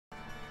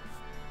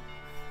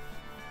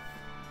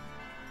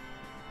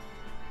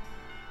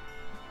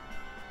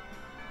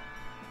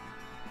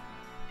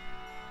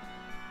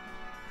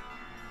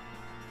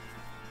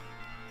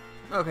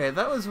Okay,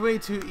 that was way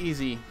too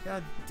easy.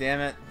 God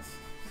damn it.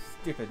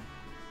 Stupid.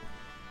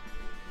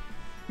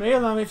 May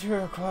allow me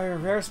to acquire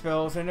rare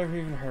spells I never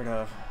even heard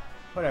of.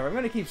 Whatever, I'm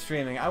gonna keep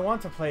streaming. I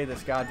want to play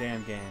this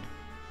goddamn game.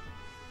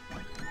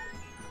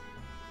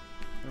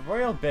 The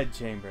Royal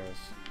Bedchambers.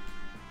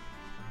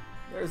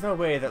 There is no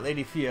way that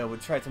Lady Fia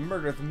would try to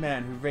murder the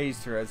man who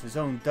raised her as his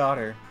own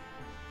daughter.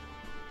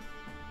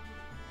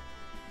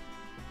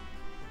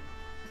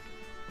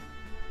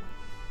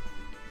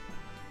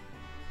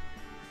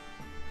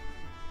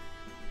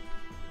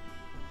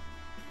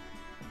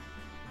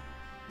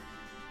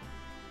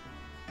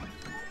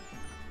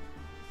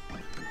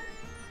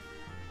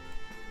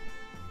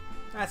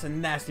 That's a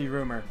nasty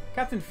rumor.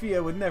 Captain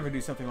Fia would never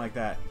do something like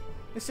that.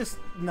 It's just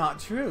not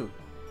true.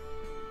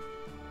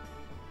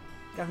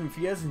 Captain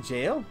Fia's in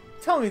jail?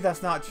 Tell me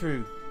that's not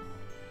true.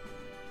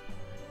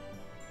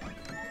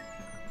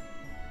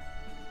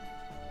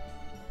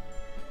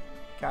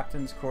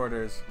 Captain's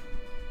quarters.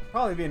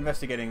 Probably be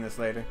investigating this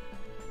later.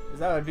 Because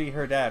that would be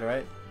her dad,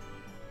 right?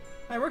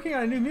 I'm working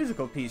on a new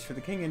musical piece for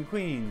the King and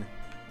Queen.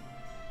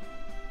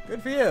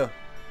 Good for you.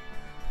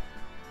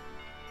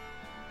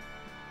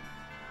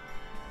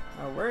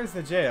 Oh, where is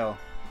the jail?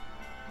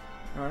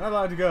 No, we're not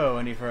allowed to go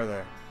any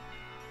further.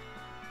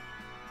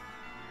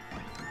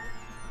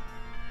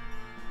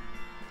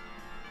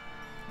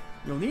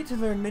 You'll need to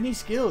learn many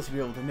skills to be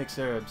able to mix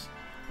herbs.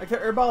 Like the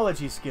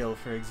herbology skill,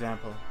 for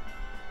example.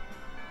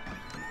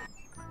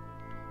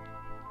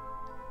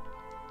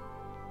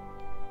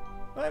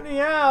 Let me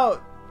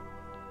out!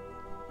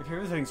 If you're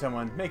visiting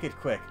someone, make it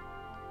quick.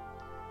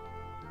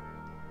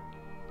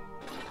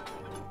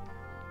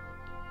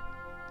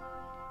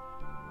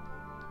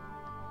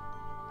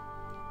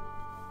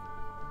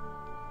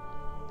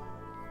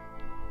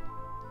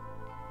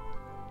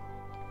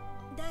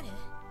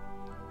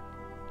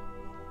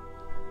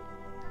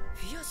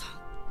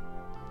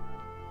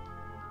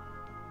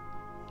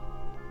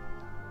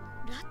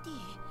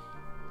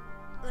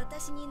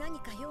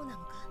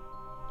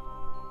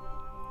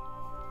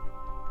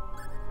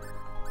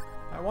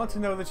 I want to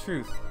know the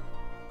truth.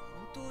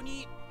 本当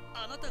に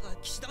あなたが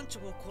騎士団長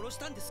を殺し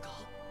たんですか?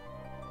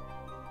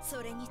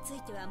 それにつ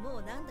いてはも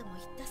う何度も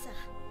言ったさ。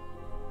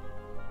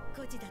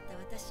孤児だった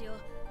私を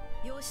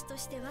養子と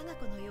して我が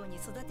子のように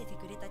育てて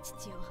くれた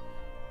父を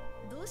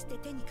どうして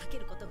手にかけ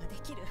ることがで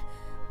きる？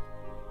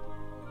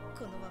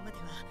このままで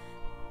は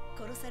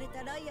殺され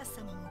たライアス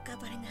様も浮か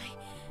ばれない。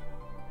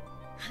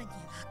犯人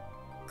は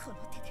この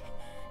手で。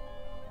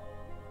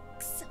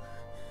くそ。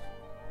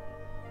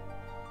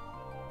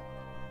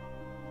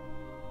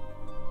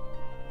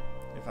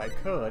If I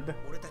could.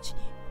 俺たちに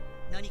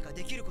何か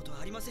できることは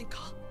ありません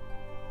か?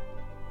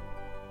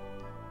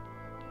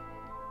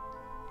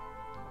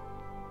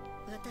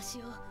 私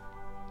を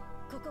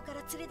ここか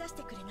ら連れ出し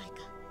てくれないか?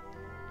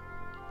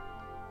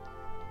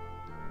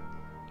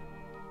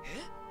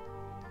 え?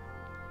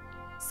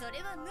 そ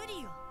れは無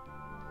理よ。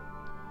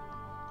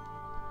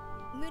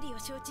無理を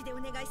承知でお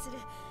願いする。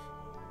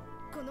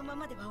このま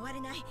までは終われ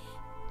ない。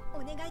お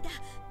願いだ。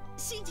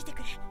信じてく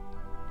れ。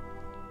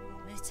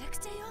めちゃく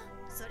ちゃよ。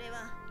それ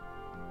は。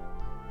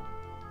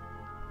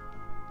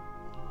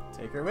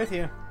Take her with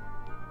you.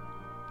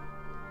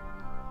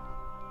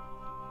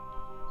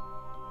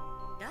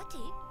 ラテ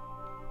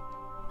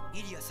ィ？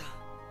イリアさん、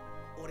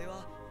俺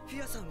はフ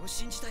ィアさんを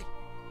信じたい。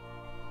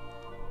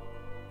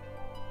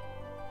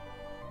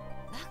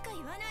バカ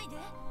言わないで。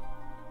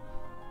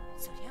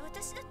そりゃ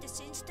私だって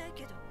信じたい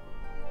けど。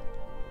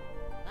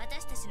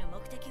私たちの目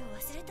的を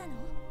忘れたの？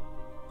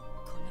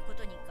こんなこ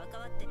とに関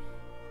わって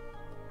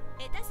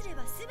下手すれ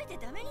ば全て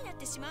ダメになっ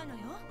てしまうのよ。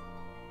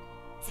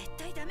絶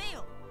対ダメ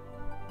よ。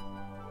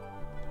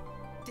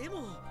で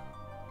も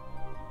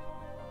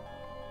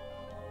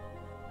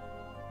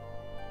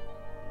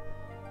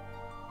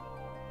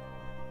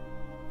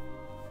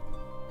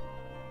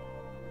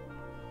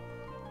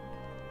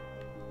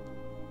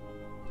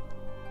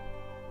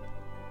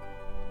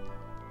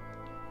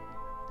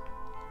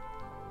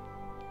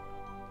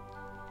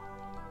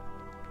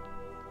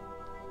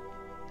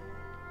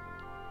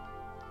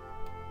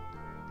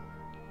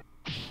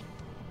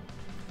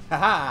は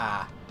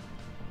は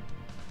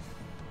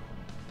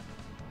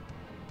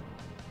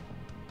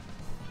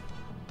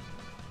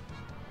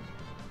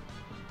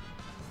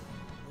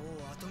も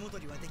う後戻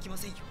りはできま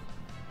せんよ。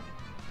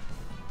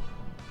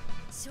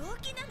正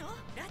気なの？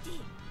ラティ。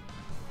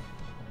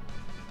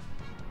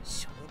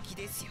正気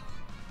ですよ。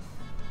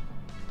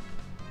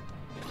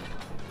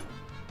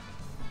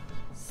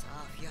さ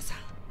あフィアさん、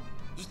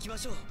行きま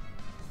しょう。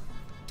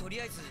と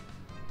りあえず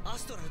ア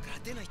ストラルから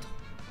出ないと。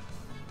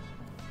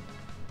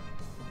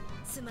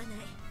すまない。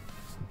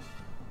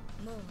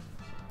もう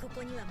こ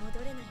こには戻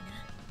れないな。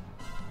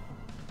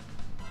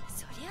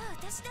そりゃあ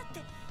私だって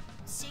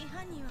真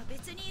犯人は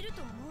別にいる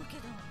と思うけ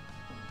ど。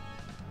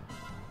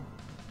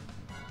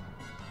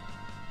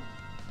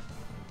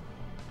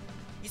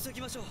急ぎ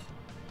ましょう。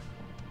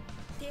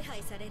手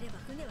配されれば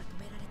船は止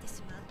められて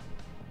しま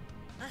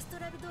う。アスト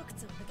ラル洞窟を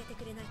抜けて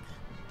くれないか？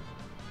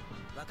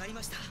わかり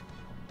ました。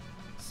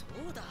そ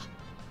うだ、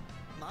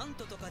マン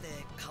トとかで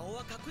顔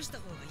は隠した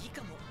方がいい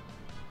かも。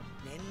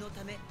念の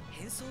ため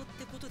変装っ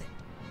てことで。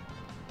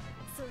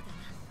そうだな。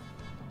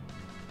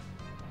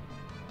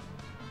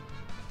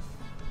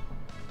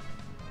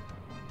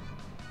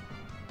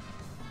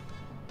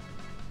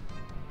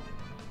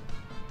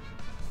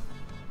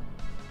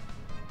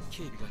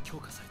警備が強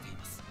化されてい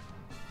ます。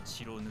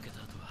城を抜けた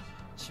後は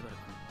しばらく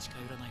近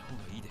寄らない方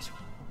がいいでしょう。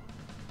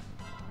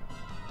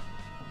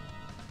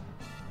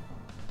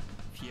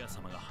フィア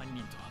様が犯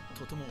人とは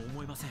とても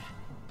思えません。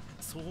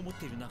そう思っ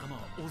ている仲間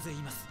は大勢い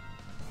ます。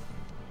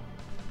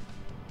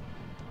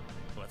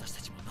私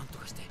たちも何と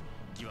かして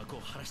疑惑を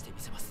晴らしてみ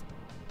せます。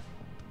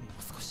も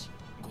う少し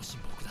ご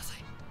辛抱ください。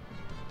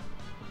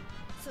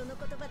その言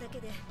葉だけ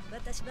で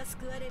私は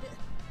救われる。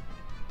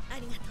あ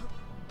りがとう。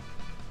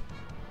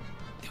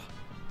では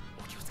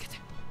お気をつけて。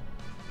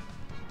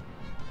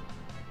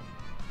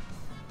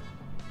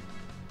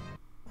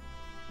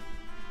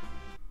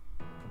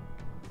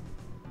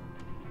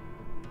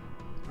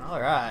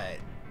All right.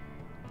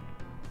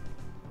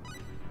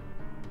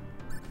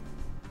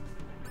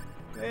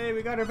 Hey,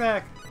 we got her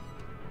back.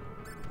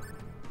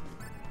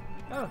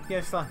 Oh,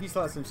 he still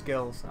has some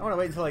skills. I want to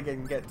wait until I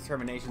can get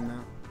determination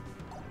though.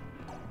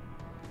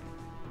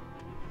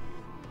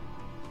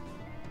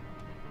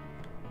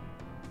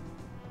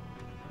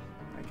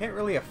 I can't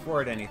really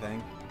afford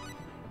anything.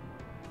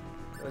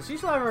 Does she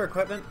still have her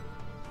equipment?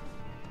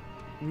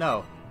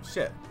 No.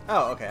 Shit.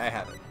 Oh, okay, I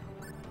have it.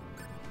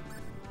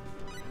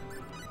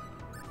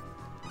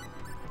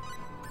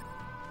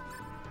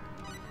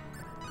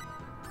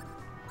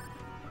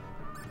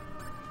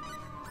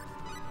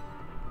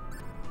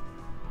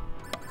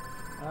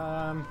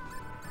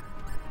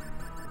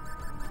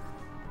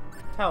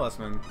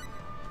 Talisman.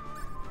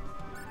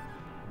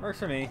 Works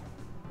for me.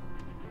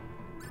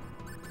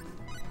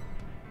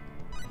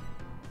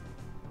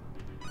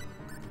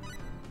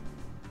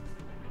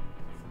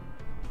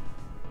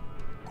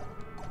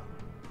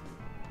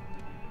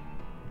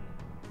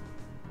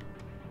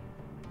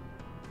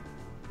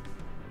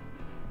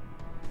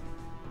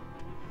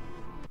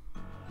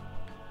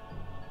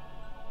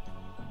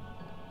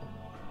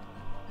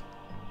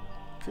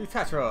 To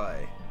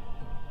Tatroy.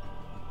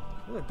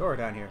 There's a door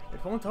down here.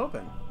 It won't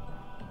open.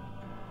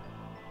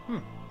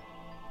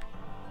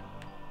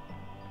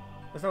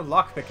 There's no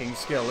lockpicking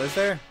skill, is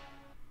there?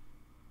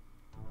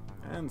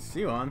 And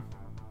Siwon.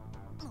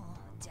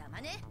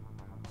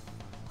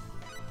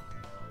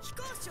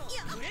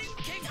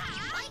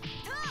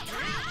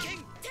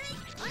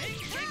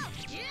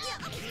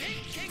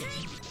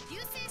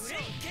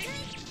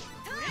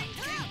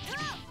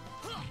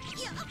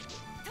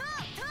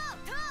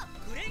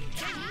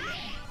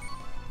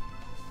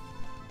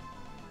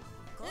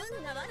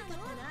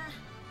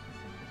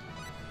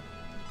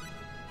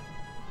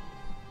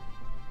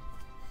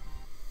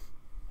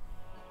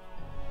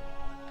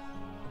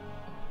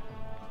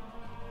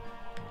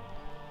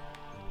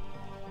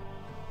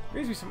 There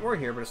needs to be some ore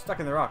here, but it's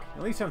stuck in the rock.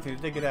 At least something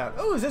to dig it out.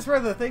 Oh, is this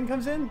where the thing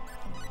comes in?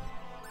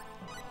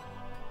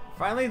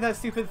 Finally, that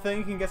stupid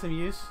thing can get some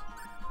use.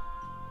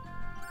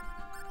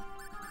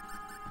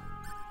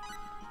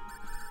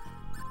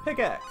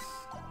 Pickaxe.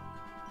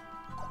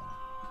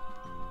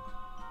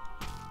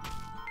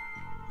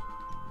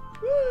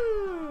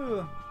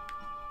 Woo!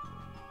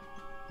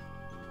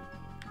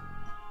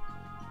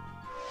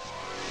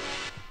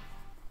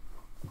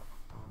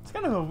 It's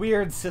kind of a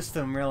weird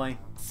system, really.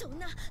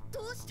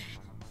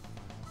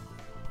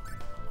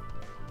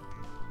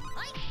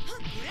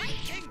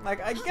 Like,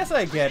 I guess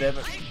I get it,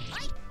 but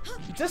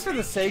just for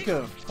the sake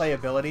of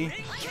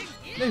playability,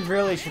 they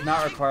really should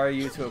not require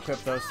you to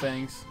equip those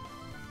things.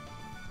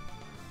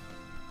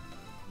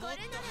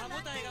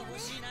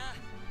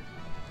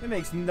 It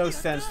makes no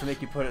sense to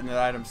make you put it in the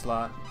item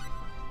slot.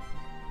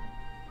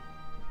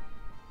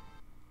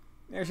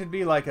 There should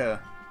be like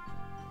a...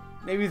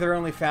 Maybe they're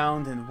only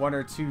found in 1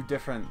 or 2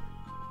 different...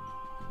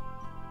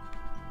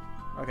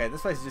 Okay,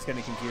 this place is just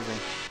getting confusing.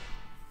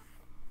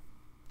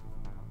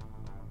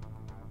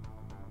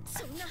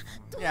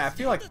 Yeah, I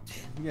feel like...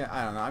 Yeah,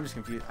 I don't know, I'm just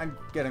confused. I'm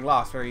getting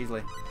lost very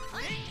easily.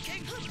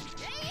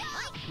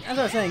 As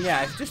I was saying, yeah,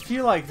 I just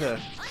feel like the...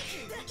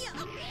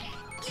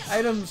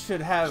 items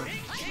should have...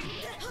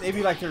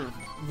 Maybe like they're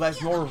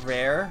more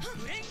rare,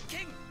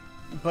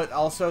 but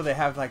also they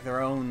have like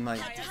their own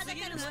like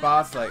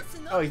spots. Like,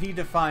 oh, you need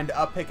to find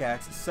a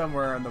pickaxe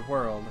somewhere in the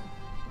world.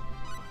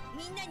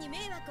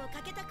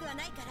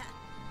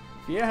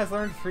 Fia has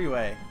learned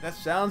freeway. That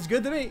sounds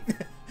good to me.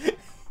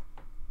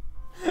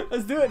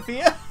 Let's do it,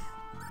 Fia.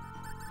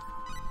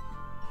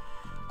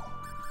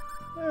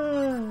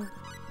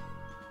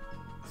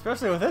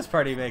 Especially with this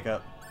party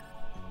makeup.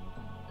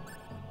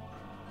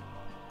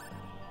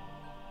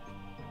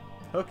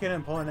 Hook in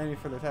and pull an enemy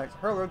for their attacks.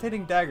 Hurl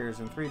rotating daggers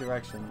in 3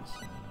 directions.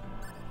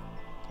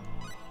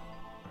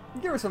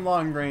 Give her some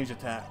long range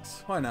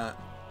attacks. Why not?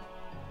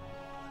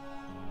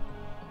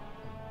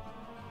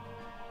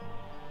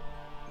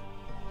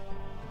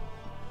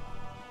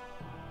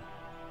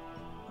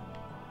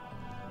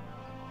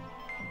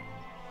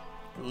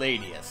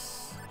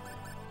 Gladius.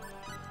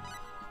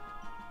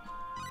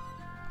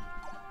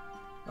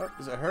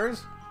 Is it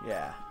hers?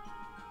 Yeah.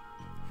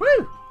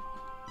 Woo!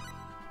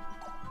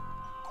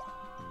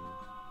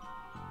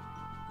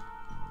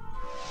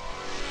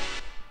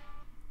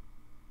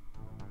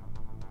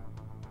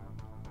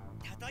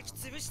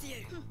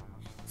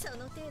 So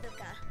no 程度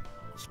か。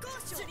飛行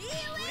士スリーウェ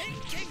イ。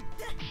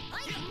は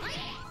いはい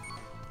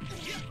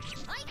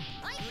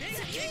はい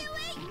スリーウ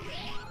ェ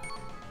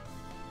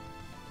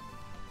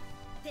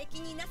イ。敵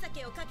に情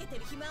けをかけて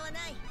る暇はな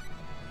い。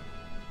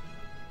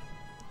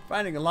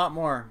Finding a lot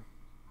more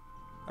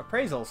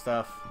appraisal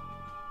stuff.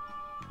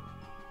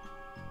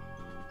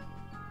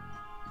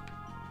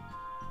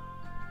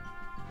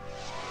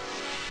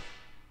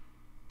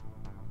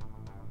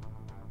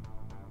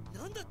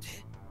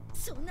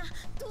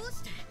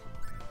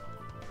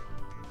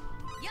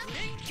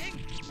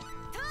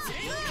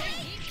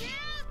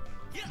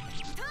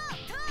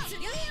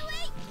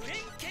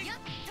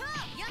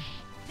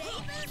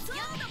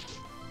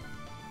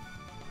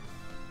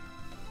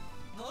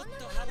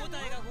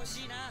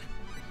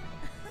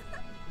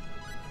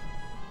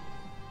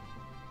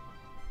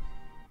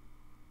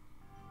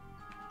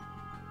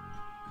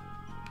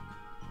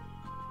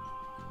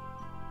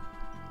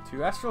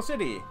 To Astral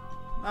City.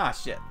 Ah,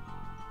 shit.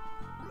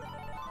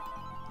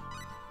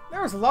 There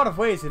was a lot of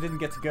ways I didn't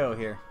get to go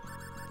here.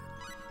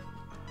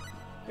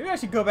 Maybe I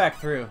should go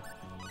back through.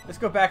 Let's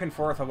go back and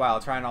forth a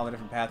while, trying all the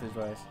different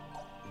passageways.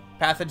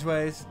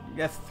 Passageways?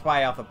 Let's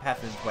try out the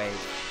passageways.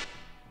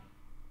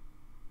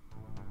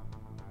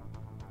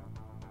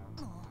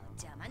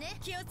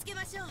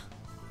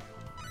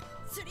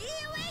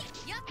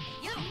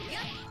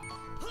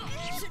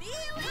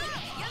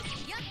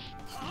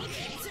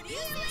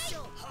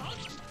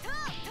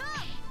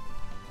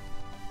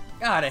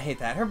 God, I hate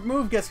that. Her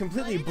move gets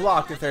completely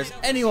blocked if there's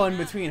anyone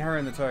between her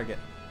and the target.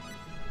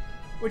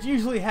 Which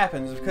usually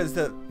happens because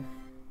the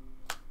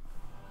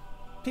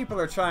people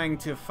are trying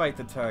to fight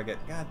the target.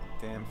 God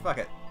damn, fuck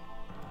it.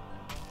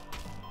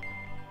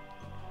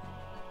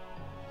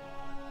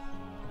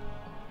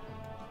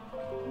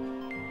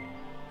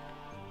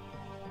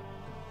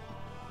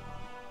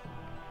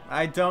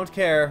 I don't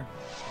care.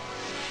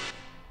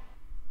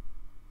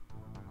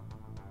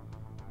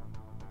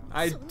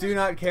 I do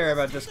not care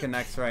about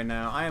disconnects right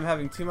now. I am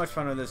having too much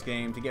fun with this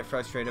game to get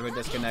frustrated with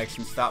disconnects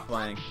and stop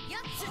playing.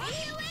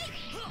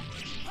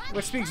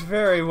 Which speaks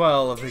very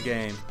well of the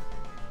game.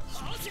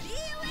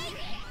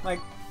 Like,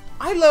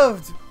 I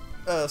loved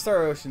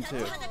Star Ocean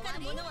 2,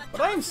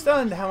 but I am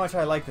stunned how much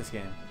I like this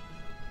game.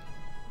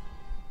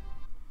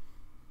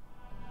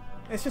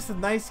 It's just a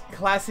nice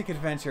classic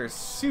adventure,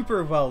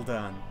 super well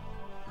done.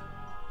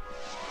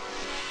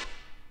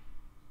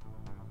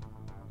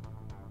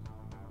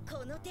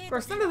 Of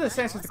course, none of this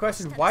answers the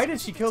question, why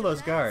did she kill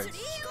those guards?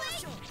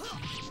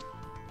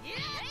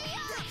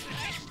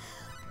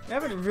 They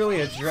haven't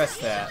really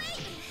addressed that.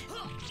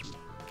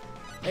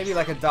 Maybe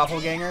like a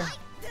doppelganger?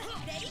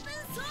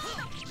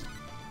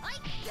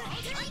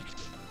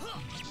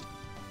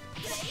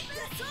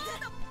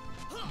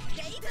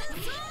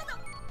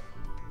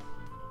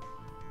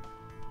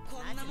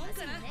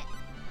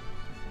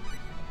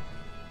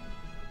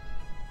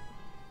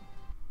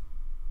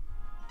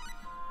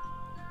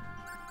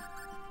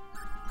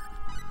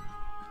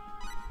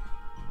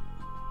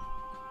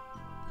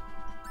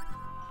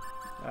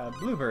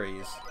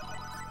 Blueberries.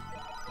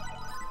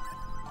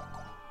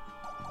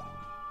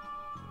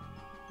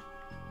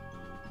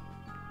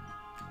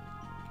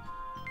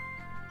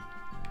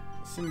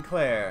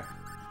 Sinclair.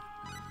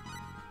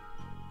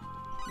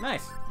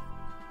 Nice.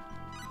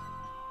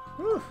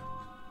 Whew.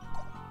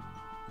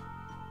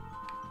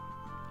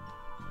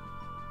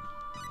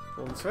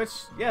 Pull the switch.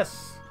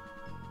 Yes.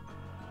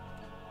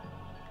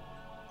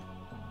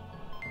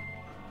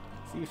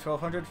 See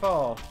 1200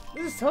 fall.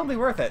 This is totally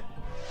worth it.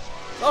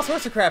 There's all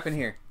sorts of crap in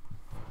here.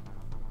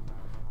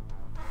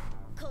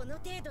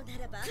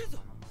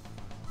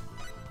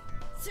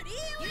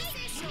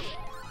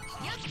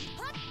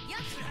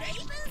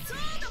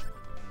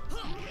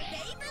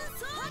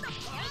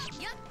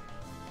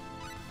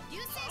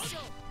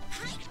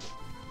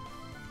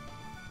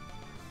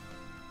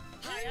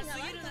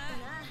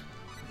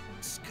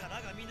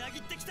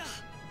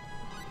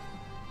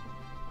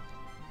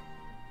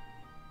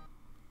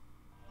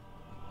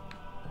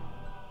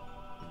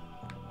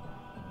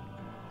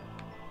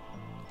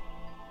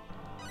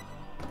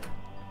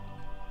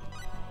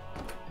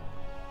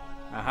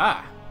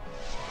 Aha!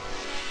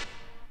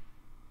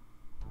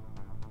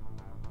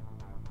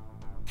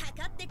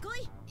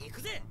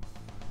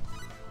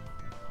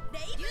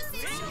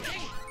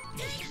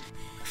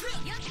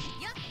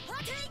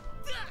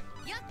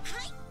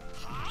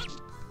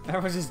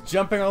 Everyone's just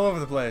jumping all over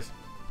the place.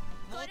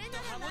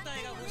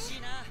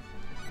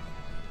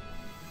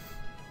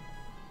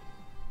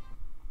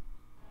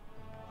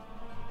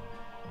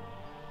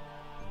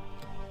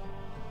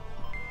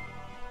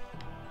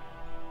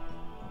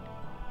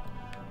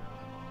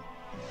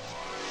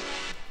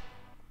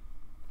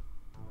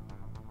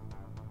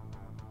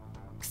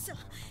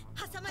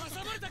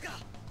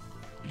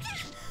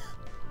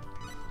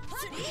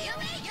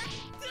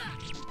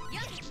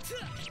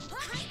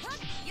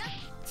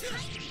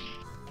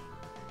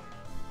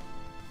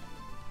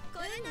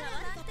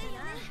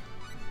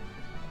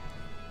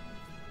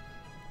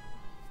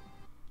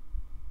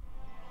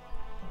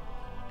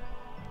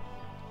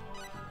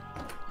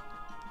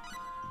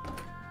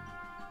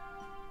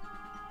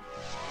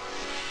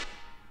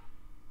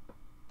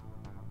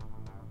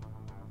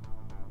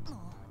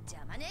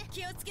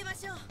 気をつけま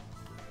しょう。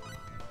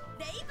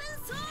レイブン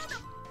ソー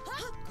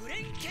ドグレ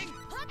ンケン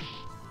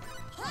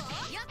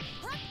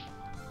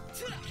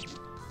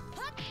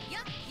や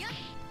っ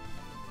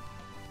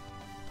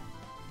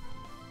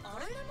あ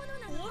れなもの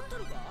なの。終わった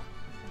のか。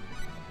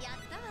やっ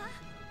たわ。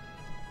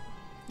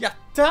やっ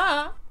た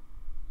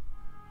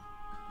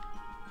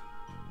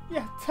ー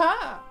やった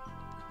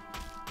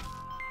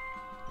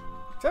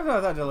ー Somehow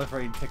that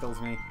delivery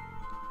tickles me.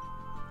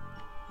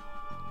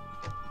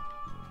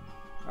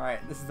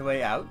 Alright, this is the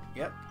way out.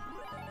 Yep.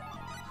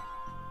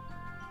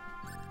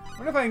 I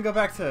wonder if I can go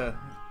back to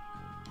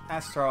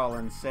Astral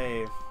and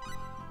save.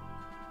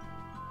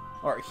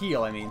 Or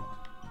heal, I mean.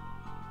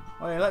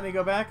 Oh, yeah, let me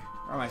go back?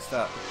 Or am I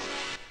stuck?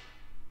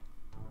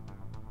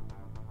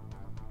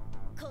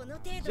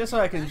 Just so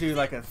I can do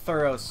like a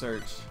thorough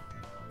search.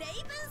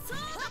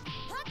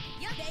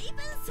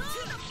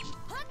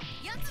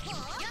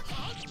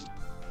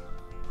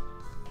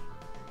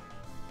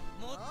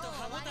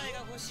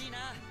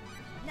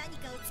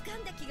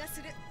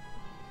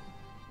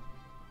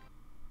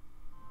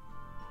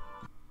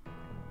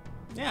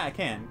 Yeah, I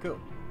can. Cool.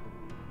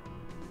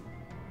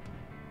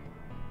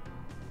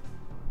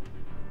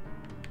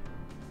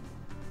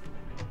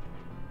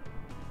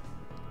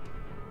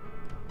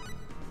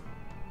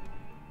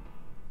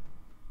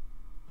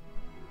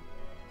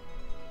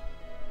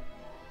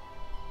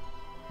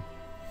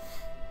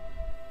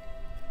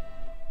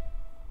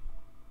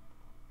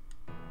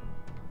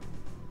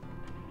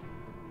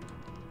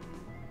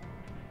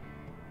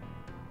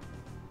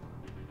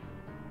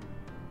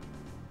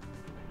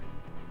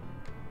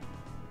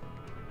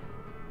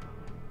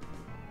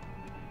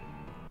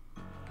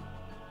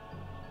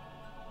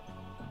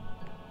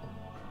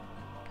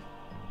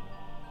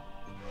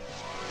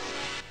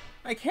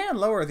 I can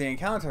lower the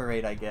encounter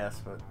rate, I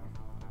guess, but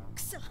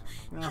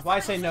you know,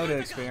 why say no to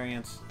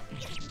experience?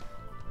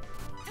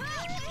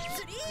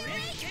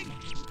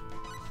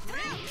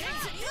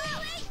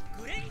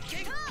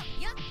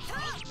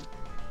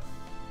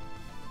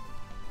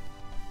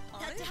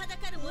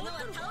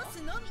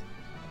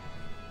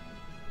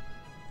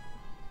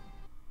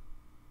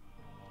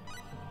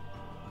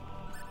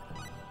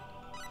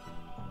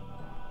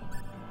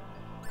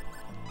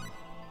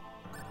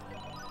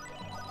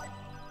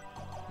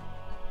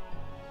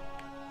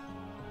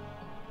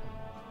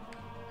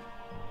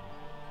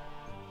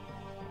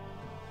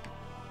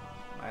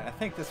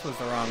 I think this was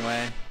the wrong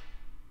way.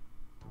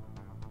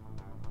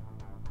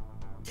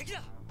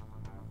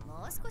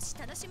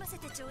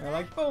 They're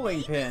like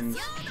bowling pins.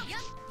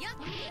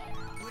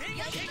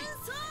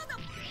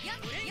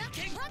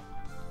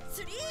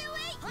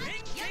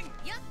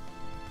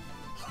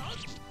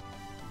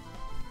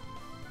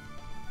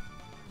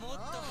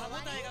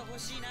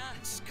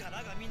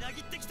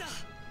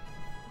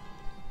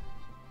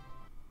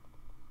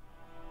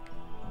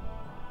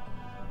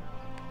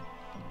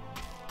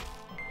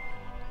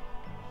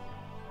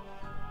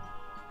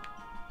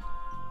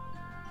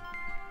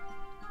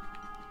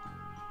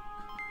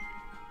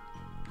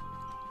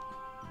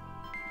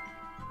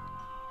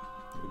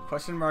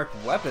 Question mark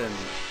weapon.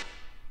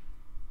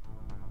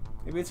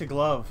 Maybe it's a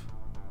glove.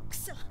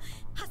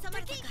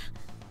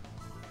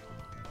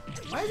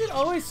 Why is it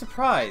always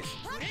surprise?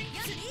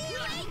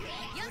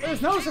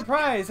 There's no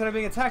surprise that I'm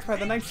being attacked by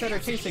the knights that are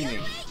chasing me.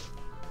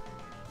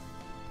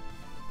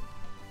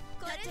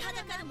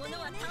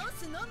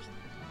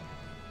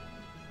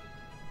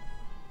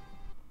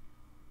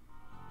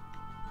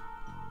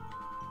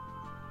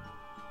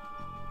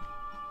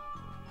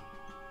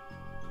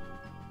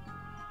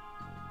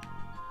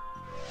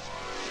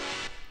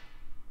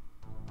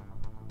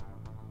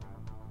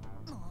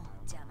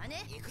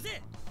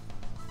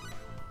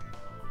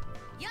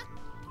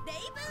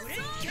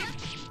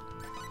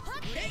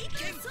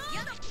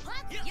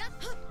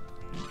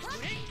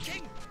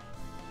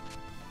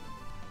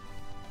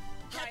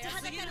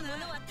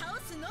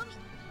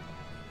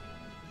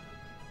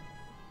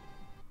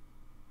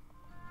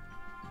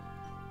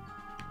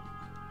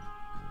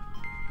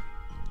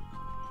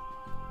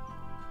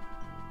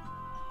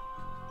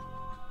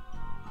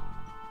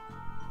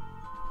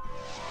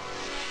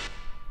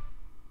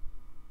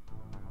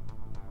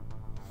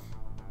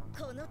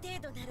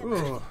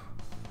 Ooh.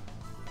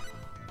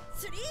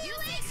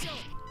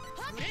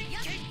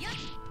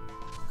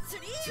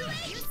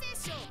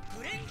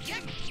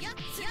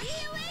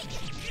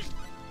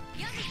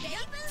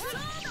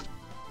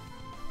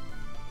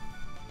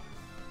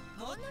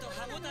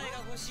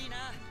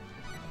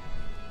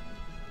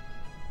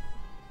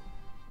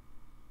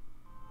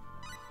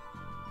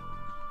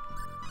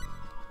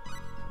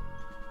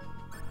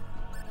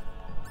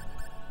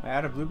 Am I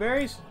out of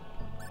blueberries?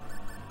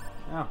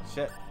 Oh,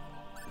 shit.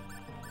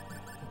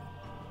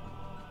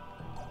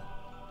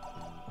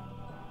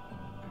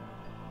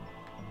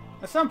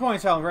 At some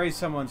points, I'll raise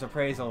someone's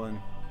appraisal and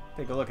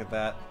take a look at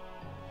that.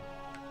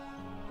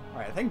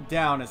 Alright, I think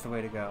down is the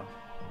way to go.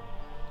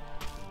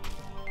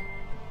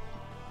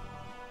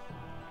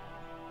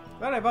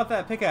 Glad I bought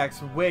that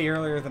pickaxe way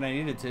earlier than I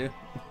needed to.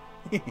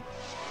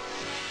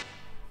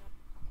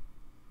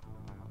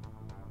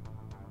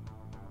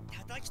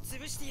 叩き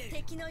潰してやる。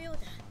敵のよう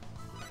だ。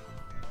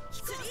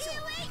飛行場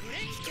ブレ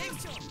ンケン。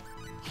飛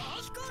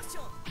行場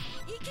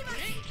行きます。ブ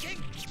レンケン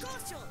飛行場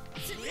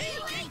ブレン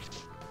ケン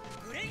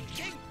ブレン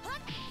ケン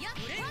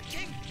ブレン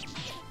ケン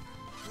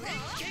ブレン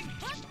ケン。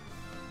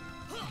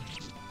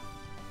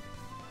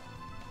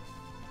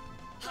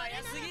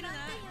早すぎるな。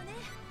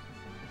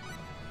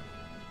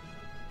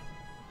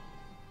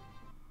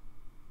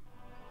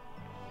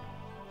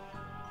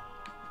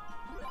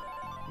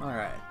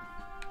 Alright.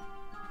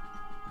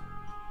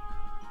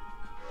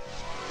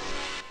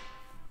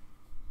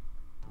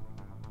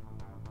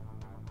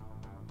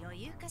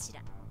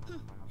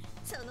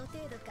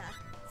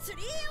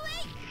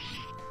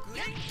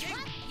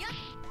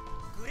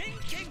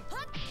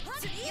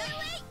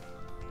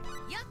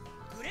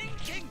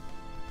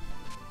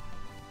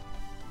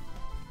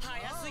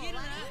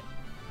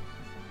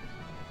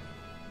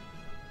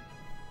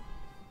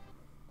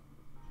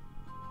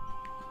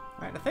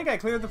 Alright, I think I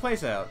cleared the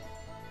place out.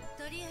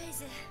 とりあえ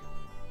ず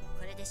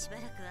これでしば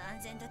らく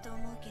安全だと思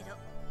うけど。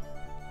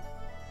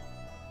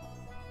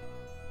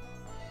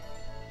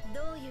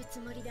どういうつ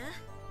もりだ？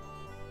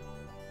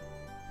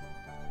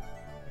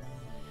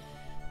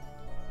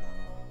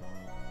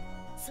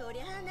そり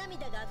ゃあ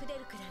涙が溢れ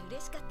るくらい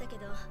嬉しかったけ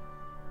ど、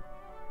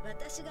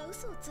私が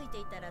嘘をついて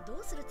いたらど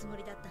うするつも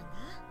りだったんだ？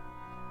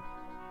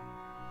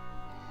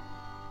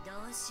ど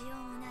うしよう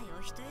もない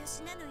お人よ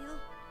しなのよ。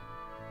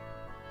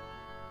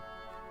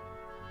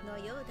の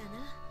ようだな。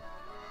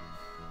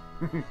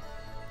も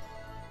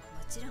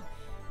ちろん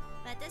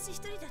私一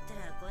人だった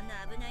らこん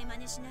な危ない真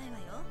似しないわ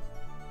よ。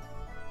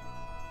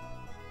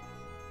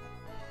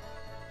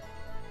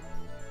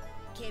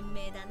賢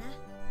明だな。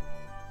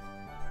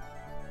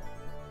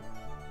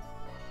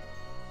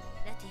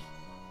ラティ、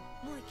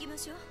もう行きま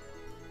しょう。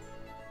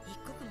一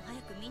刻も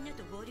早くみんな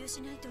と合流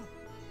しないと。も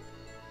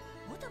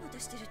たもた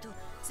してると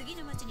次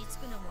の町に着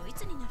くのもい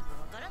つになるか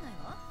わからない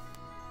わ。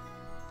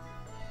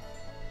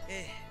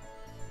ええ。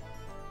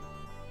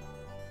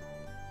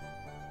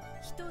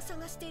 人を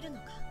探しているの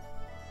か？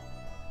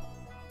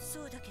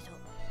そうだけど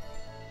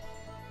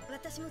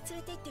私も連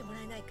れて行っても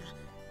らえないか。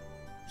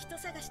人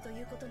探しと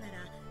いうことなら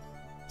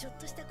ちょっ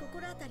とした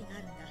心当たりがあ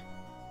るんだ。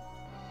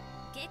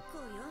結構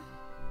よ。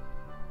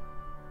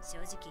正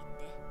直言って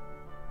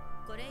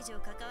これ以上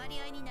関わり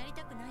合いになり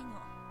たくないの。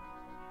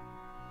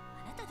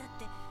あなただっ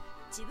て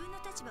自分の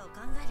立場を考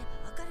えれ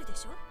ばわかるで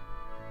しょ。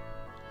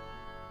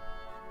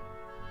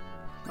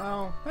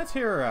 Well, let's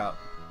hear her out.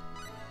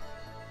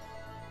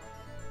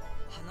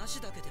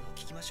 話だけでも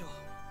聞きましょう。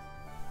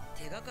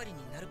手がかりに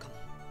なるかも。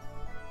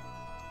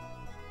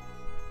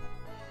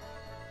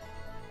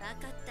わ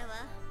かった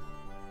わ。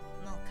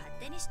もう勝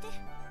手にして。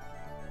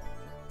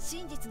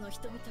真実の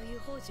瞳とい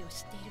う宝珠を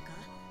知っているか？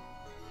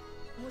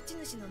持ち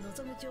主の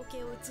望む情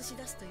景を映し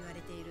出すと言わ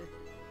れている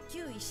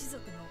旧一種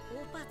族の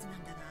大パーツな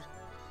んだが、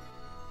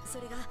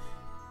それが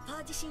パ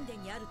ージ神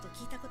殿にあると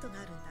聞いたことがあ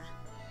るんだ。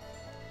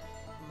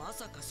ま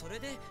さかそれ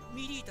で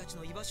ミリーたち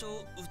の居場所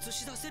を映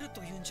し出せる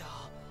というんじゃ。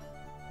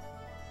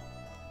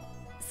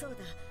 そうだ、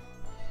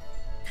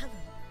多分。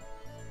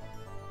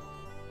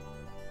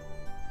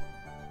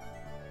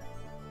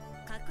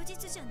確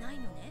実じゃない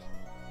のね。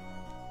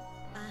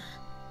あ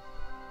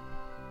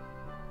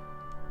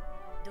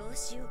あ。どう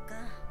しようか。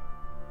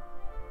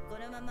こ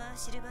のまま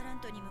シルバラン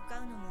トに向か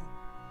うのも、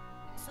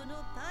そ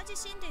のパージ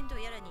神殿と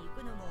やらに行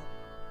くのも、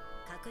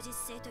確実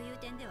性という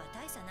点では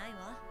大差ない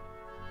わ。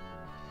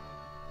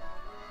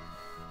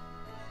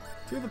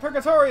To the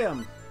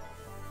Purgatorium!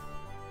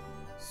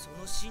 そ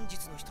の真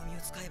実の瞳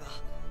を使えば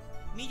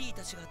ミリー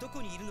たちがど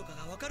こにいるのか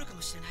がわかるか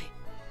もしれない。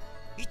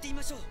行ってみ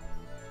ましょう。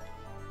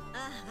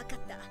ああ、わかっ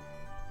た。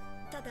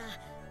ただ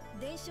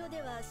伝承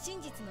では真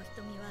実の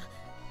瞳は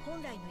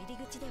本来の入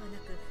り口ではな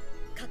く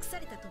隠さ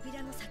れた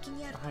扉の先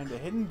にある。 Behind a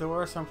hidden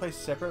door someplace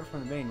separate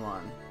from the main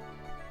one.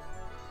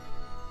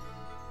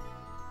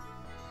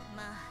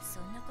 まあそ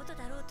んなこと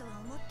だろうとは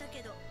思った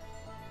けど、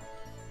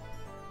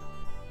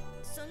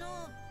そ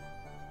の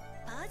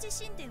パージ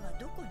神殿は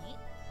どこに？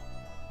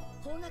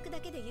方角だ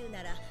けで言う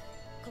なら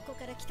ここ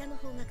から北の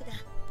方角だ。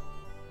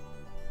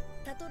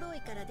タトロー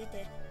イから出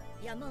て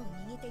山を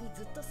右手に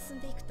ずっと進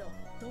んでいくと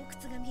洞窟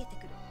が見えて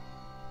くる。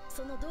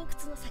その洞窟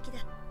の先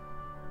だ。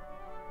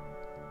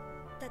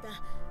ただ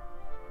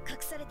隠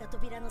された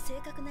扉の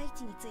正確な位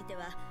置について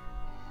は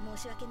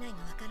申し訳ないがわ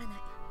からない。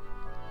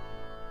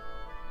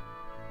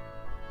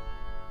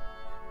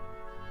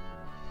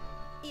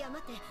いや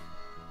待て、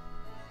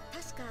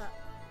確か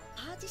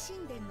パージ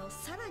神殿の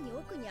さらに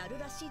奥にある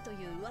らしいと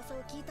いう噂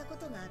を聞いたこ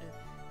とがある。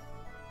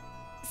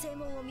正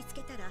門を見つ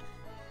けたら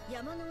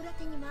山の裏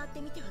手に回って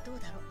みてはどう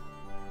だろ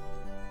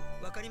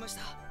う。わかりまし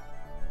た。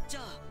じ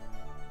ゃあ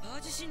パ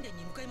ージ神殿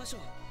に向かいましょ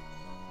う。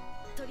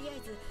とりあえ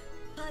ず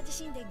パージ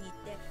神殿に行っ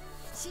て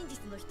真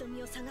実の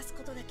瞳を探す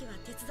ことだけは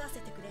手伝わせ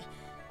てくれ。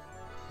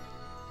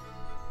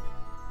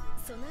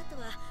その後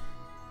は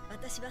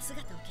私は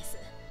姿を消す。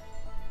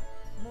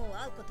もう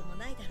会うことも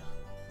ないだろう。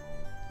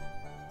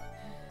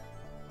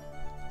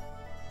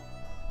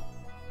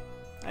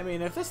I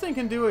mean, if this thing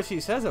can do what she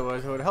says it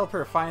would help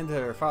her find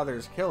her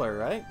father's killer,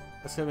 right?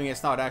 Assuming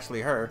it's not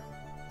actually her.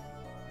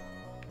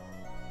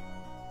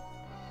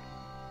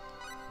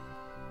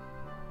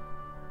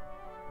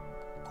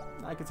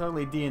 I could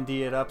totally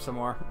D&D it up some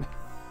more.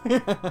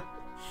 I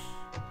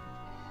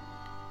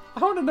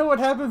want to know what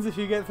happens if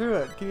you get through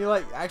it. Can you,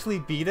 like, actually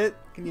beat it?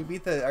 Can you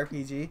beat the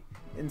RPG?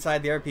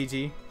 Inside the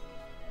RPG?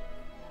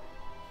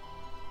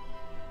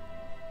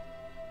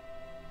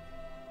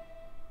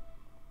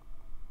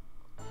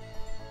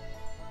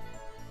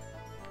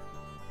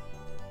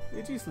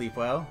 Did you sleep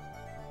well?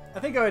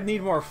 I think I would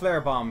need more flare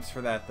bombs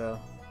for that, though.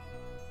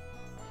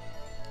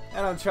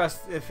 I don't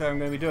trust if I'm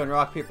going to be doing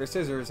rock, paper,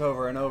 scissors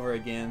over and over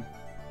again.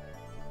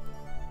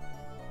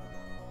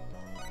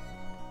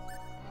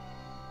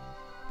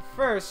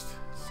 First,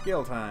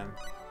 skill time.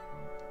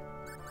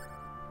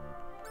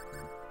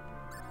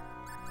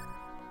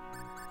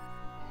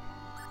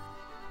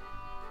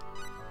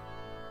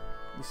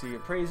 You see,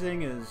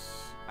 appraising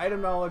is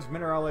item knowledge,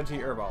 mineralogy,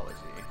 herbology.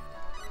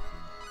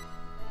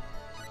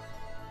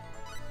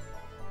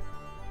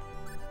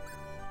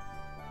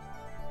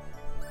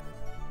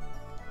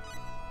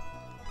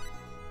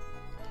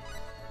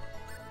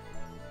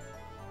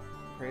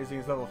 Appraising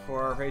is level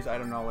 4. Appraise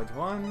item knowledge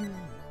 1.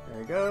 There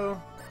we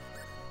go.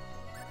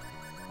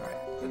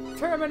 Alright.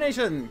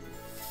 Determination!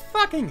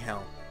 Fucking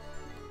hell!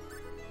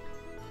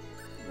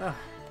 Ugh.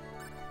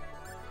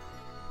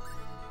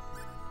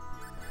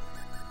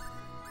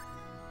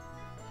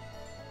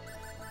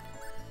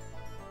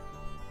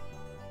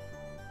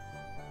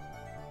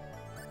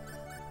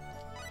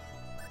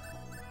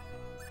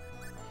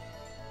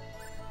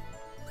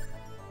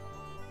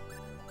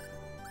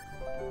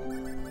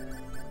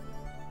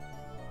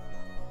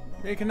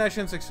 Make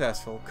connection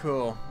successful.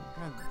 Cool.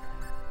 God.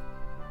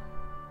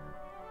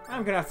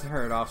 I'm gonna have to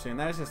turn it off soon.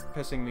 That is just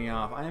pissing me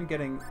off. I am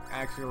getting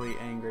actually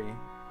angry.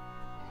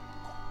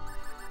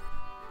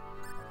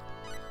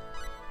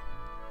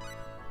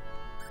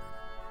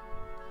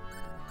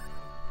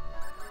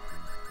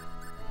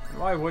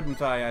 Why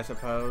wouldn't I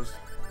suppose?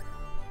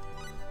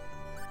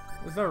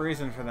 There's no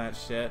reason for that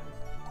shit.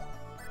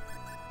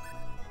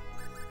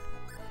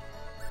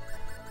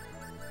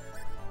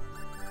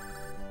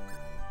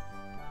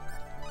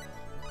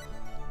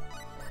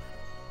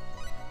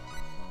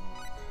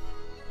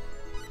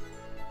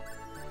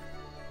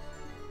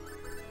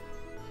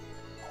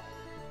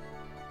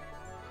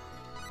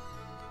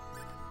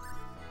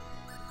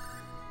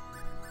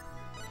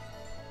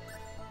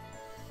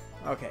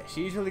 Okay,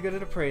 she's really good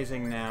at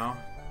appraising now.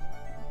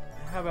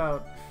 How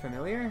about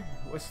familiar?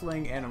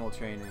 Whistling, animal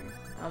training.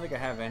 I don't think I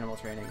have animal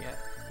training yet.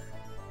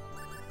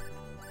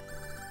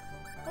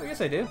 Oh,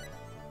 yes I do.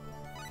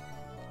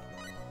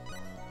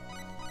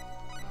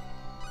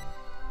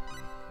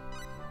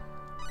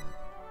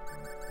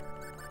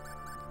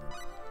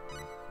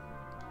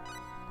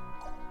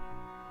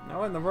 Now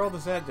what in the world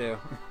does that do?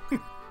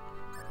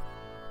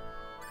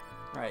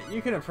 Alright,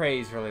 you can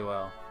appraise really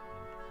well.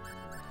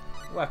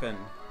 Weapon.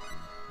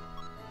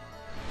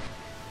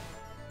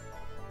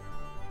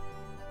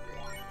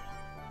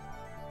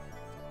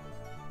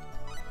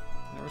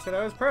 Never said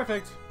I was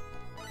perfect.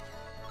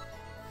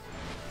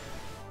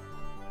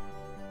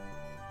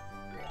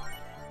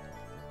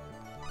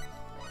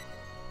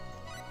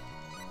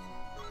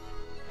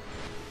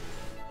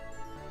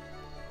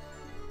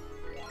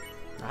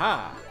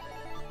 Aha!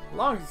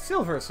 Long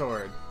silver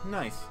sword.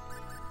 Nice.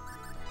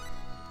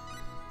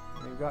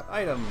 We've got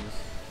items.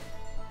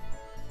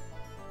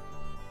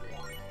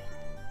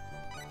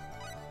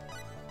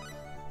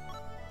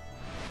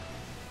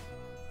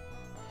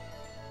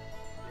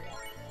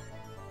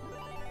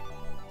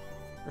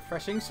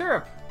 Refreshing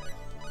syrup.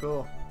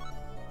 Cool.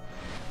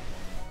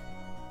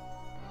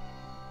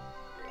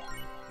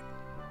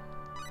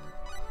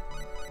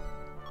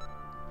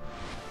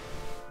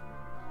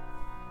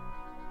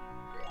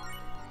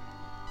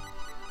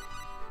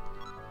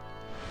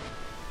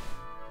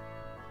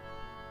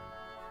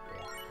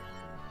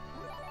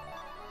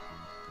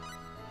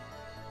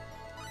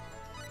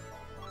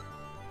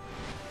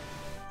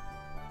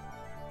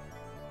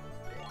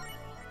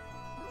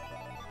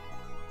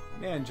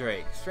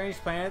 Mandrake, strange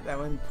plant that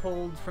when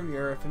pulled from the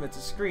earth emits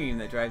a scream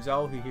that drives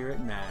all who hear it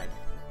mad.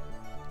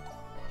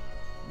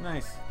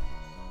 Nice.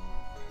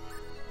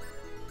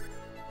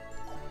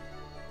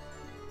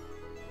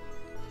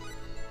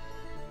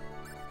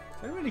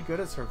 Is anybody good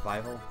at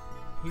survival?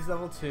 He's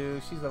level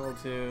 2, she's level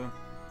 2,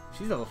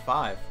 she's level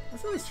 5.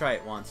 Let's at least try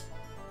it once.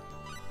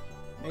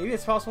 Maybe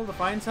it's possible to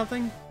find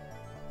something?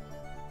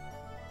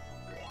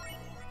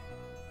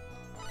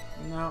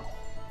 No,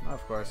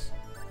 of course.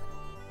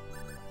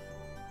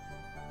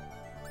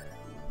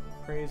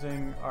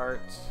 Praising, art,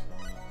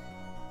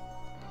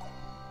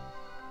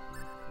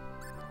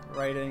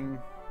 writing.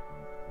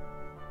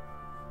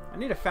 I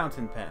need a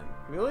fountain pen.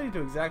 The ability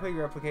to exactly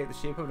replicate the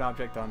shape of an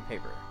object on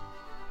paper.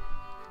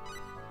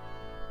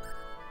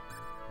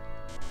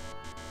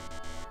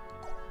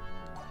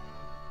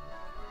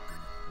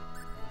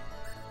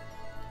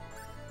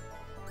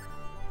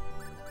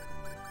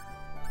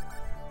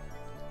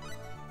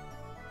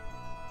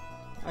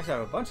 Actually, I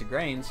have a bunch of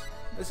grains.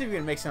 Let's see if we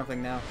can make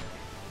something now.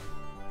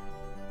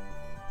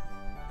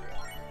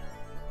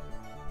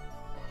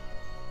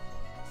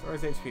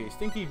 Sora's HP.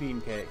 Stinky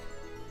Bean Cake.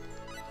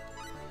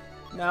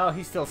 No,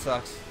 he still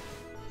sucks.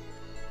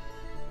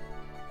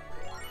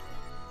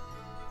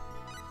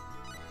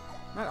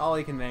 Not all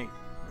he can make.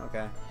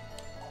 Okay.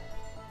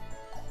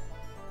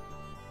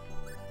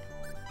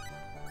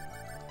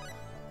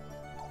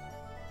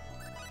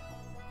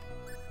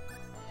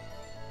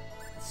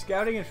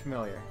 Scouting and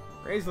familiar.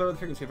 Raise lower the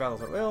frequency of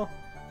battles at will.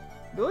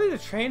 Ability to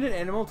train an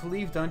animal to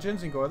leave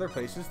dungeons and go other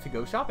places to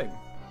go shopping.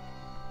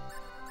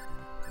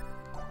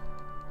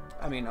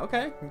 I mean,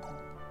 okay.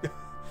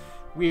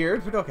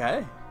 Weird, but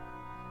okay.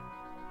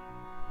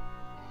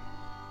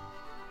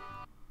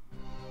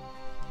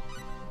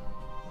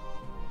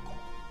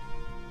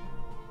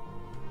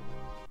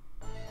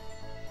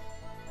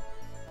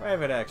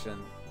 Private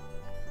action.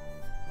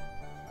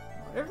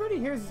 Everybody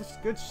here is in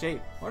good shape.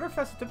 I wonder if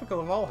that's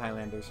typical of all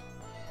Highlanders.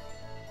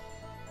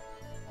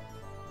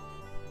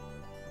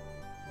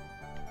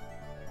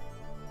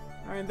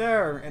 I mean,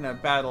 they're in a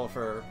battle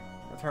for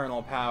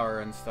eternal power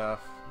and stuff.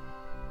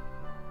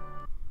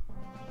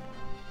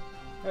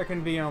 There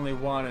can be only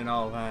one and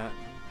all that.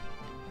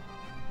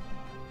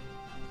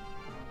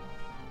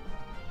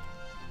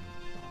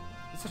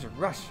 It's such a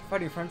rush.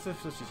 Fighting in front of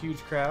such a huge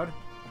crowd.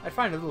 I'd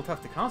find it a little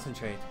tough to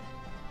concentrate.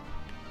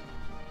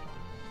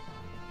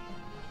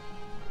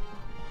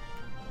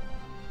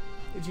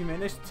 Did you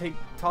manage to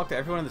talk to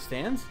everyone in the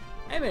stands?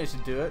 I managed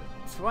to do it,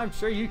 so I'm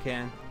sure you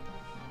can.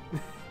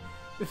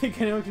 You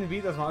think anyone can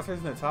beat those monsters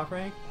in the top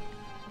rank?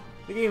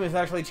 The game is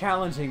actually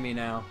challenging me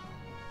now.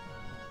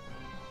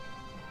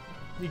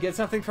 You get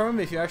something from him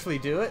if you actually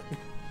do it?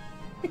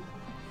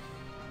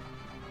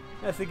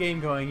 That's the game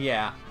going,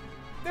 yeah.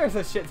 There's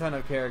a shit ton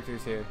of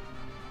characters here.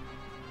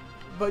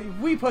 But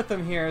we put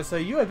them here, so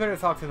you had better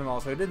talk to them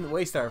all so it didn't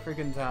waste our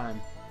freaking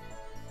time.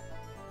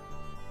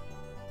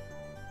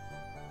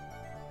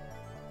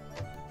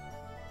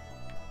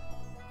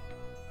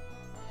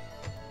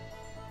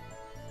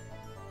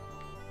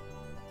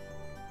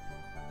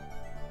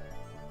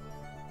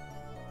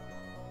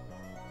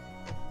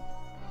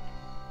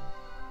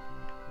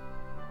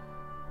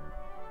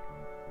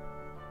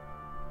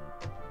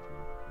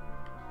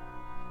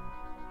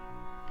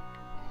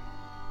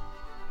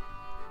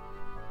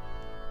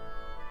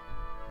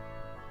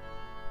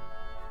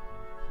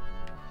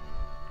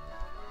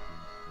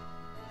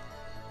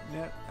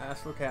 Yep,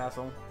 Astral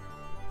Castle.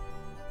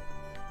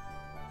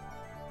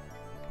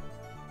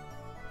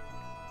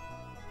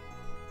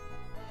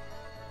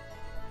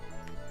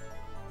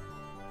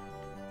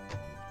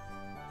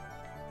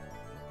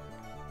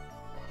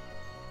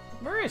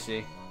 Where is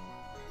she?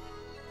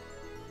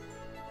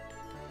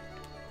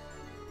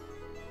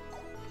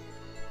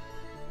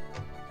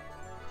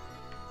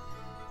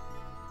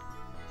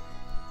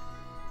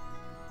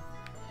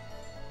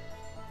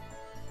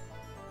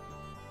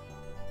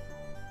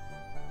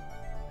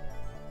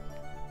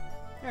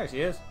 There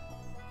she is.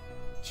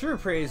 True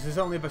praise is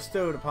only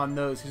bestowed upon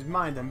those whose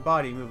mind and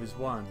body move as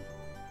one.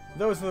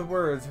 Those are the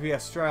words we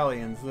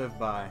Australians live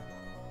by.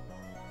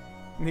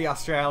 The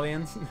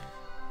Australians?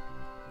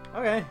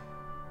 Okay.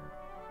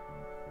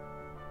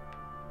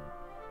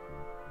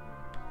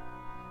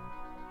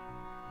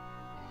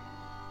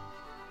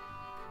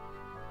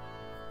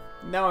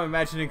 Now I'm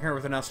imagining her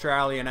with an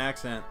Australian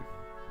accent.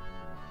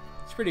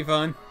 It's pretty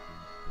fun.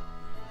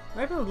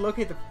 Might be able to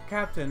locate the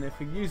captain if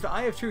we use the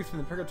Eye of Truth from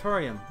the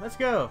Purgatorium. Let's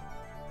go!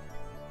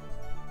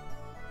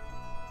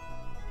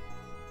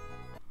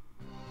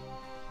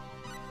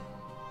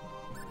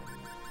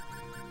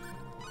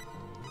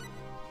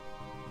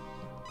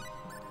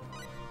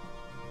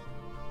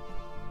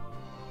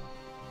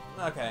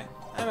 Okay,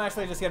 I'm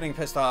actually just getting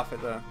pissed off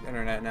at the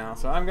internet now,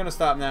 so I'm gonna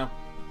stop now.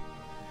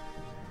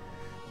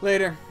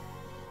 Later.